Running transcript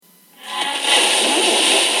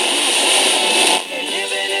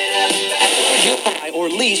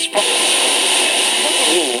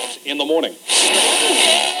Rules in the morning.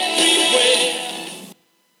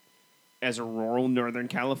 As a rural Northern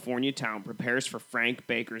California town prepares for Frank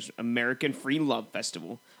Baker's American Free Love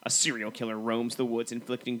Festival, a serial killer roams the woods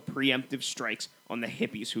inflicting preemptive strikes on the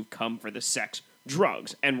hippies who've come for the sex,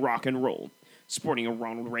 drugs, and rock and roll. Sporting a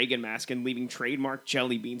Ronald Reagan mask and leaving trademark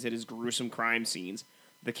jelly beans at his gruesome crime scenes,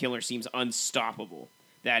 the killer seems unstoppable.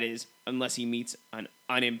 That is, unless he meets an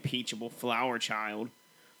unimpeachable flower child.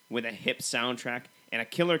 With a hip soundtrack and a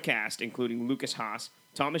killer cast including Lucas Haas,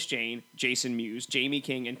 Thomas Jane, Jason Mewes, Jamie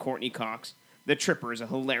King, and Courtney Cox, The Tripper is a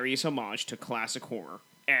hilarious homage to classic horror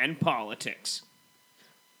and politics.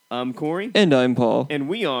 I'm Corey. And I'm Paul. And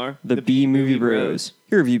we are the B-Movie Bros.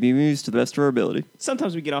 Here review B-movies to the best of our ability.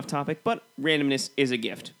 Sometimes we get off topic, but randomness is a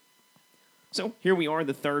gift. So here we are,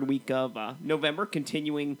 the third week of November,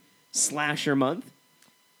 continuing Slasher Month.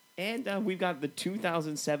 And we've got the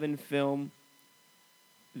 2007 film,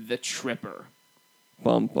 The Tripper.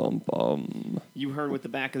 Bum, bum, bum. You heard what the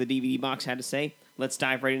back of the DVD box had to say. Let's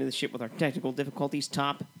dive right into the shit with our technical difficulties,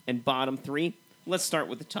 top and bottom three. Let's start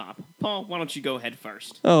with the top. Paul, why don't you go ahead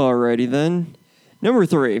first? Alrighty then. Number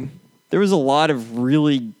 3. There was a lot of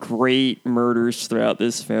really great murders throughout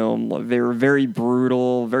this film. They were very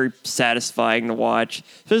brutal, very satisfying to watch,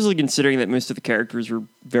 especially considering that most of the characters were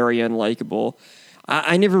very unlikable.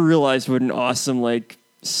 I never realized what an awesome,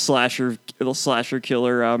 slasher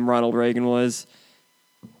killer Ronald Reagan was.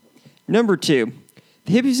 Number 2,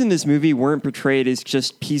 the hippies in this movie weren't portrayed as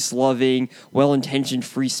just peace-loving, well-intentioned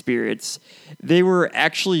free spirits. They were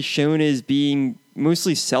actually shown as being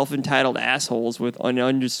mostly self-entitled assholes with an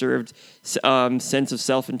undisturbed sense of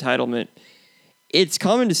self-entitlement. It's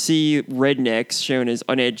common to see rednecks shown as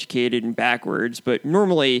uneducated and backwards, but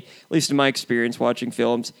normally, at least in my experience watching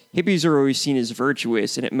films, hippies are always seen as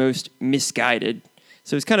virtuous and at most misguided.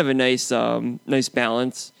 So it's kind of a nice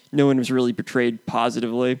balance. No one was really portrayed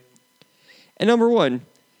positively. And number 1,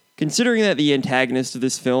 considering that the antagonist of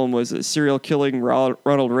this film was a serial-killing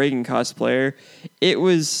Ronald Reagan cosplayer, it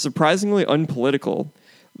was surprisingly unpolitical.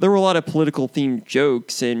 There were a lot of political-themed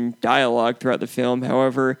jokes and dialogue throughout the film.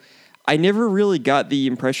 However, I never really got the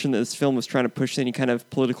impression that this film was trying to push any kind of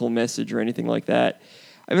political message or anything like that.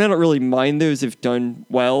 I mean, I don't really mind those if done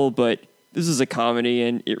well, but this is a comedy,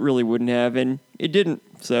 and it really wouldn't have, and it didn't.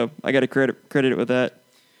 So I got to credit it with that.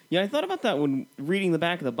 Yeah, I thought about that when reading the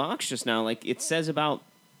back of the box just now. It says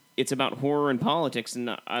it's about horror and politics, and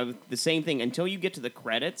the same thing until you get to the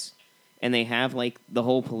credits, and they have the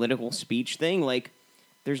whole political speech thing.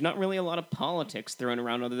 There's not really a lot of politics thrown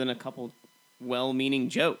around other than a couple well-meaning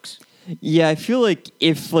jokes. Yeah, I feel like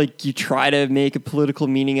if you try to make a political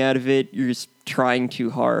meaning out of it, you're just trying too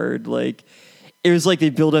hard. It was like they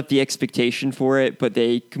build up the expectation for it, but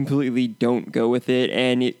they completely don't go with it,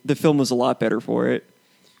 and the film was a lot better for it.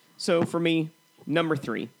 So for me, number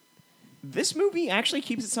 3, this movie actually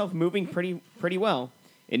keeps itself moving pretty well.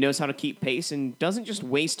 It knows how to keep pace and doesn't just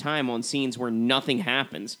waste time on scenes where nothing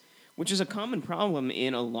happens, which is a common problem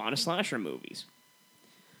in a lot of slasher movies.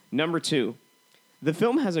 Number 2, the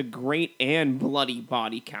film has a great and bloody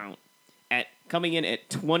body count, coming in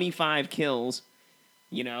at 25 kills.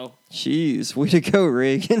 Jeez, way to go,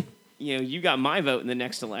 Reagan. You got my vote in the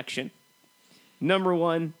next election. Number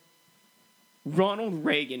 1, Ronald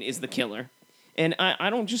Reagan is the killer. And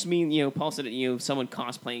I don't just mean, Paul said it, someone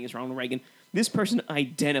cosplaying as Ronald Reagan. This person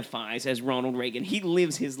identifies as Ronald Reagan. He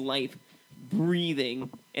lives his life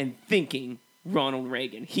breathing and thinking Ronald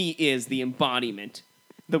Reagan. He is the embodiment,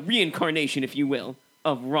 the reincarnation, if you will,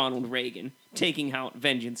 of Ronald Reagan, taking out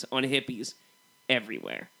vengeance on hippies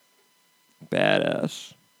everywhere.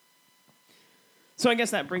 Badass. So I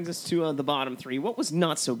guess that brings us to the bottom 3. What was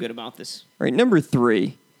not so good about this? All right, number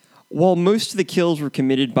 3. While most of the kills were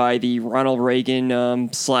committed by the Ronald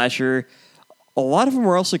Reagan slasher, a lot of them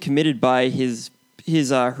were also committed by his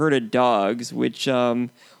herd of dogs, which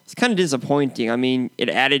was kind of disappointing. I mean, it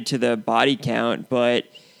added to the body count, but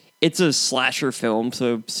it's a slasher film,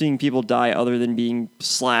 so seeing people die other than being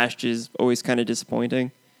slashed is always kind of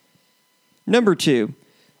disappointing. Number 2,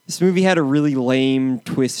 this movie had a really lame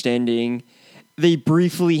twist ending. They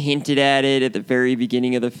briefly hinted at it at the very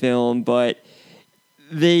beginning of the film, but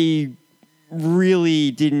they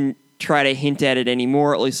really didn't try to hint at it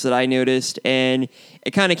anymore, at least that I noticed, and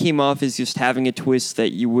it kind of came off as just having a twist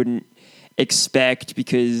that you wouldn't expect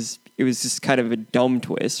because it was just kind of a dumb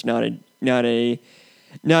twist, not a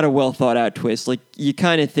well thought out twist. You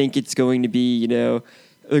kind of think it's going to be,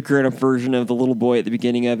 a grown up version of the little boy at the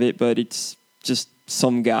beginning of it, but it's just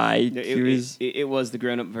some guy. It was the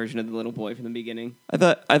grown up version of the little boy from the beginning. I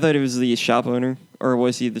thought it was the shop owner. or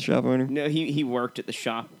was he the shop owner? No, he worked at the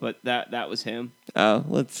shop, but that was him. Oh,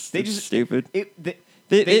 that's stupid.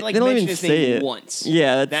 They don't mention even his say name it once.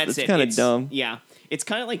 Yeah, that's it. kind of dumb. Yeah, it's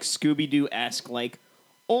kind of like Scooby-Doo-esque, like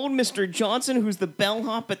old Mr. Johnson, who's the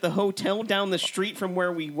bellhop at the hotel down the street from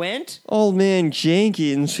where we went. Old man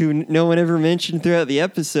Jenkins, who no one ever mentioned throughout the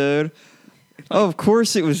episode. Oh, of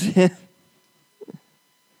course it was him.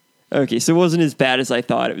 Okay, so it wasn't as bad as I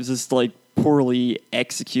thought. It was just like poorly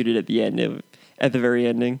executed at the very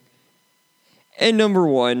ending. And number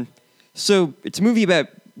one, so it's a movie about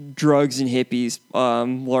drugs and hippies,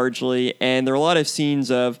 largely, and there are a lot of scenes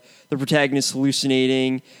of the protagonist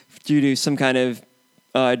hallucinating due to some kind of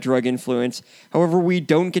drug influence. However, we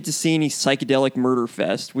don't get to see any psychedelic murder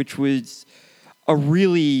fest, which was a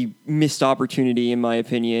really missed opportunity, in my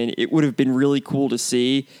opinion. It would have been really cool to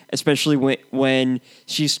see, especially when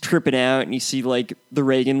she's tripping out and you see like the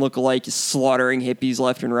Reagan lookalike is slaughtering hippies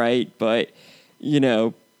left and right. But you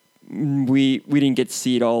know, we didn't get to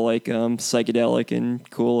see it all like psychedelic and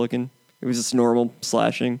cool looking. It was just normal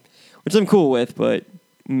slashing, which I'm cool with, but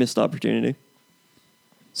missed opportunity.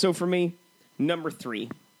 So for me, number 3.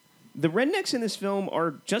 The rednecks in this film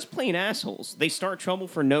are just plain assholes. They start trouble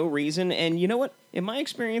for no reason, and you know what? In my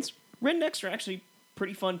experience, rednecks are actually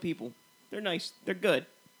pretty fun people. They're nice. They're good.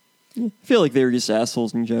 I feel like they were just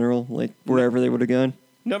assholes in general, like wherever they would have gone.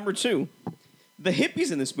 Number 2, the hippies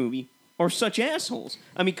in this movie are such assholes.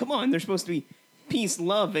 I mean, come on, they're supposed to be peace,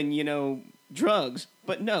 love, and, drugs.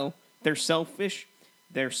 But no, they're selfish,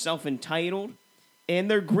 they're self-entitled, and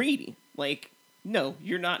they're greedy. Like, no,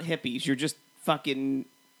 you're not hippies. You're just fucking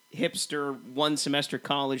hipster one-semester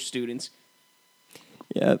college students.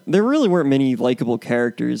 Yeah, there really weren't many likable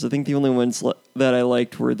characters. I think the only ones that I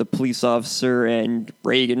liked were the police officer and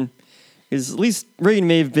Reagan. Because at least Reagan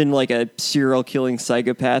may have been like a serial-killing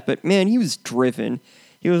psychopath, but man, he was driven.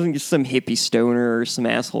 He wasn't just some hippie stoner or some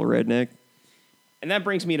asshole redneck. And that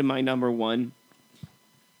brings me to my number 1.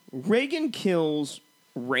 Reagan kills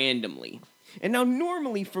randomly. And now,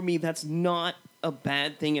 normally for me, that's not a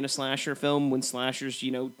bad thing in a slasher film when slashers,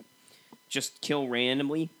 just kill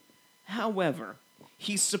randomly. However,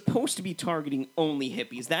 he's supposed to be targeting only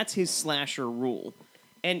hippies. That's his slasher rule.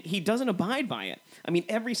 And he doesn't abide by it. I mean,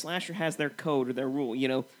 every slasher has their code or their rule,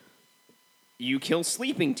 You kill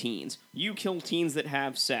sleeping teens. You kill teens that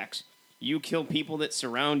have sex. You kill people that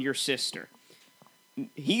surround your sister.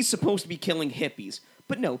 He's supposed to be killing hippies.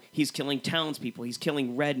 But no, he's killing townspeople. He's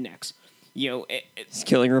killing rednecks. He's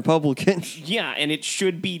killing Republicans. Yeah, and it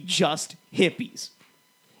should be just hippies.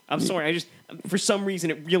 I'm sorry, for some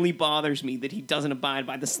reason, it really bothers me that he doesn't abide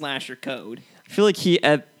by the slasher code. I feel like he,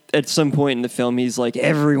 at some point in the film, he's like,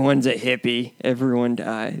 everyone's a hippie. Everyone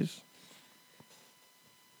dies.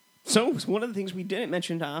 So, one of the things we didn't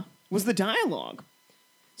mention was the dialogue.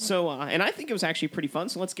 So, and I think it was actually pretty fun,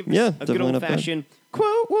 so let's give this a good old-fashioned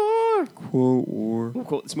quote war. Quote war. We'll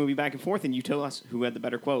quote this movie back and forth, and you tell us who had the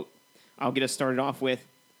better quote. I'll get us started off with,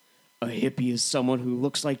 "A hippie is someone who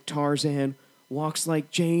looks like Tarzan, walks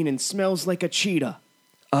like Jane, and smells like a cheetah.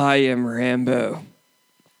 I am Rambo.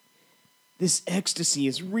 This ecstasy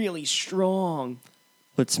is really strong.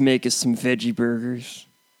 Let's make us some veggie burgers.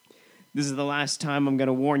 This is the last time I'm going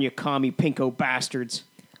to warn you, commie pinko bastards.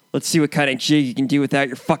 Let's see what kind of jig you can do without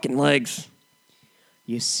your fucking legs.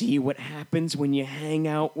 You see what happens when you hang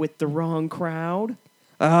out with the wrong crowd?"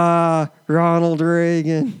 Ronald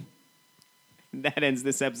Reagan. That ends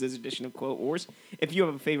this episode's edition of Quote Wars. If you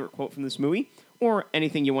have a favorite quote from this movie, or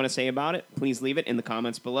anything you want to say about it, please leave it in the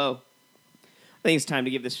comments below. I think it's time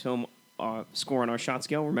to give this film a score on our shot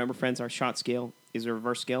scale. Remember, friends, our shot scale is a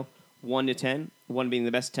reverse scale. 1 to 10, 1 being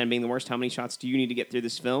the best, 10 being the worst. How many shots do you need to get through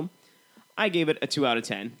this film? I gave it a 2 out of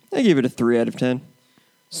 10. I gave it a 3 out of 10.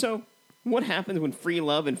 So, what happens when free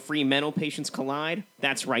love and free mental patients collide?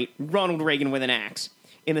 That's right, Ronald Reagan with an axe.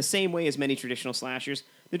 In the same way as many traditional slashers,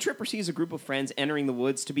 the Tripper sees a group of friends entering the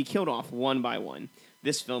woods to be killed off one by one.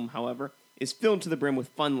 This film, however, is filled to the brim with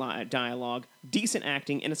fun dialogue, decent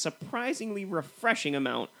acting, and a surprisingly refreshing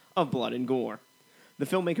amount of blood and gore. The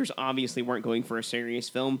filmmakers obviously weren't going for a serious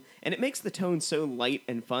film, and it makes the tone so light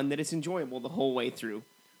and fun that it's enjoyable the whole way through.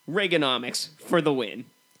 Reaganomics for the win.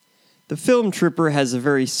 The film Tripper has a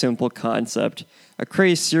very simple concept. A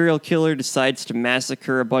crazed serial killer decides to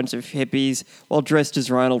massacre a bunch of hippies while dressed as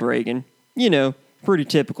Ronald Reagan. You know, pretty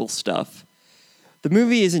typical stuff. The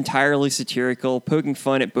movie is entirely satirical, poking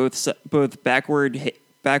fun at both backwood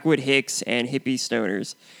hicks and hippie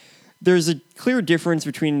stoners. There's a clear difference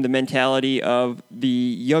between the mentality of the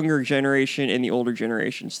younger generation and the older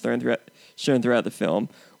generations shown throughout the film,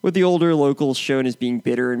 with the older locals shown as being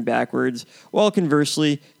bitter and backwards, while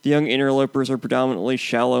conversely, the young interlopers are predominantly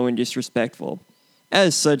shallow and disrespectful.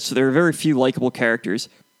 As such, there are very few likable characters,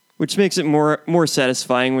 which makes it more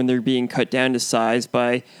satisfying when they're being cut down to size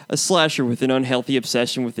by a slasher with an unhealthy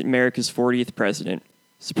obsession with America's 40th president.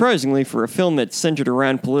 Surprisingly, for a film that's centered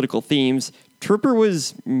around political themes, Tripper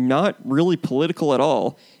was not really political at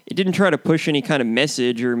all. It didn't try to push any kind of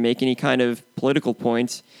message or make any kind of political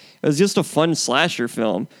points. It was just a fun slasher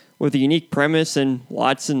film with a unique premise and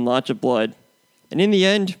lots of blood. And in the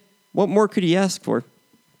end, what more could he ask for?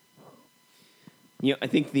 I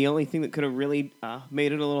think the only thing that could have really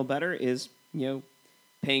made it a little better is,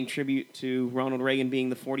 paying tribute to Ronald Reagan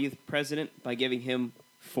being the 40th president by giving him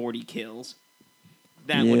 40 kills.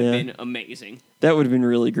 That would have been amazing. That would have been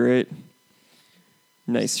really great.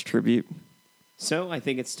 Nice tribute. So I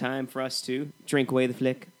think it's time for us to drink away the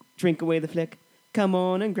flick. Drink away the flick. Come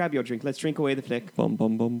on and grab your drink. Let's drink away the flick. Bum,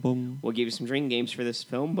 bum, bum, bum. We'll give you some drinking games for this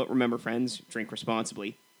film, but remember, friends, drink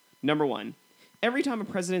responsibly. Number 1, every time a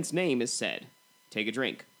president's name is said, take a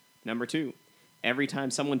drink. Number 2, every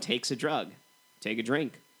time someone takes a drug, take a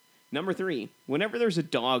drink. Number 3, whenever there's a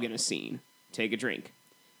dog in a scene, take a drink.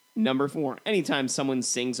 Number 4, anytime someone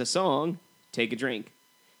sings a song, take a drink.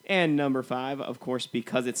 And number 5, of course,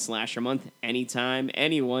 because it's Slasher Month, anytime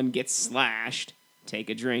anyone gets slashed, take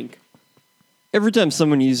a drink. Every time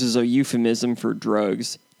someone uses a euphemism for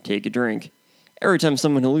drugs, take a drink. Every time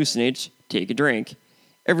someone hallucinates, take a drink.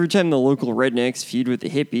 Every time the local rednecks feud with the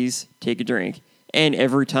hippies, take a drink. And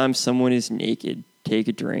every time someone is naked, take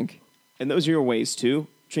a drink. And those are your ways to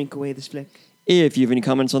drink away this flick. If you have any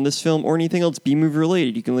comments on this film or anything else B-Movie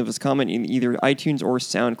related, you can leave us a comment in either iTunes or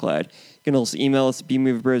SoundCloud. You can also email us at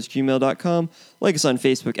bmoviebros@gmail.com, like us on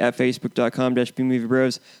Facebook at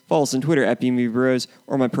facebook.com/bmoviebros, follow us on Twitter at bmoviebros,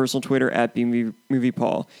 or my personal Twitter at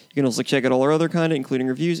bmoviepauL. You can also check out all our other content, including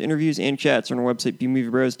reviews, interviews, and chats on our website,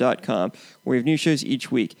 bmoviebros.com, where we have new shows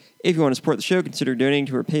each week. If you want to support the show, consider donating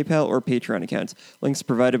to our PayPal or Patreon accounts. Links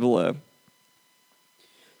provided below.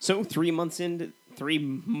 So 3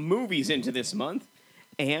 movies into this month,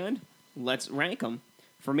 and let's rank them.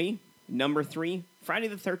 For me, number 3, Friday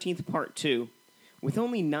the 13th Part 2. With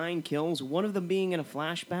only 9 kills, one of them being in a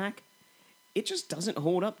flashback, it just doesn't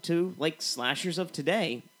hold up to, slashers of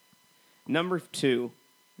today. Number 2,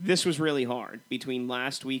 this was really hard between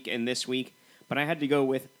last week and this week, but I had to go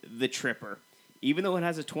with The Tripper. Even though it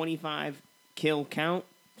has a 25 kill count,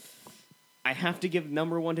 I have to give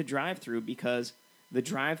number 1 to Drive-Thru because The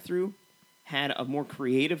Drive-Thru had a more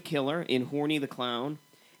creative killer in Horny the Clown,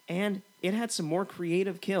 and it had some more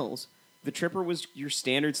creative kills. The Tripper was your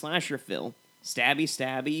standard slasher fill. Stabby,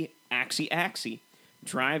 stabby, axy, axy.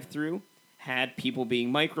 Drive-Thru had people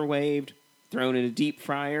being microwaved, thrown in a deep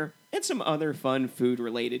fryer, and some other fun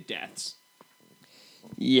food-related deaths.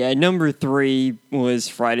 Yeah, number 3 was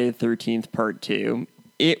Friday the 13th Part 2.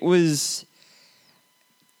 It was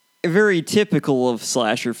very typical of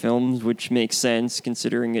slasher films, which makes sense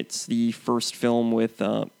considering it's the first film with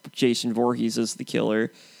Jason Voorhees as the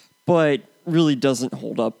killer, but really doesn't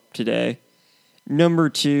hold up today. Number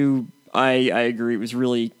 2, I agree, it was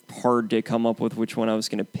really hard to come up with which one I was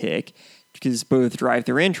going to pick, because both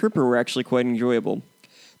Drive-Thru and Tripper were actually quite enjoyable.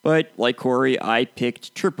 But, like Corey, I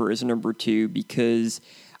picked Tripper as number 2 because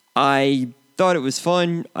I thought it was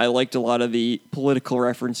fun. I liked a lot of the political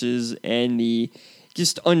references and the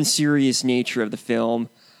just unserious nature of the film.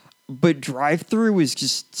 But Drive-Thru was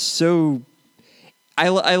just so... I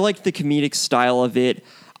liked the comedic style of it.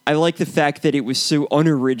 I liked the fact that it was so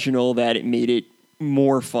unoriginal that it made it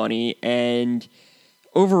more funny. And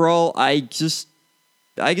overall, I just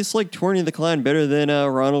liked Horny the Clown better than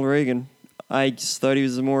Ronald Reagan. I just thought he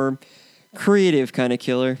was a more creative kind of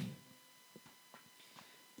killer.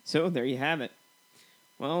 So there you have it.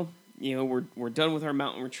 Well, we're done with our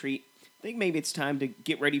mountain retreat. I think maybe it's time to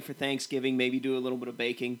get ready for Thanksgiving, maybe do a little bit of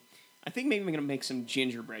baking. I think maybe I'm going to make some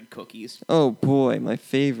gingerbread cookies. Oh boy, my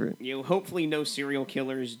favorite. Hopefully no serial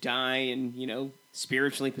killers die and,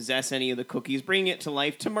 spiritually possess any of the cookies, bring it to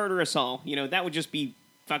life to murder us all. That would just be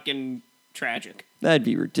fucking tragic. That'd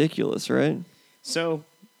be ridiculous, right? So,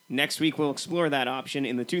 next week we'll explore that option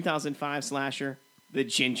in the 2005 slasher, The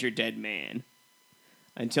Ginger Dead Man.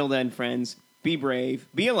 Until then, friends, be brave,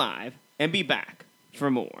 be alive, and be back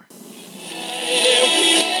for more.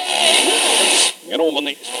 You know, when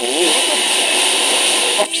they...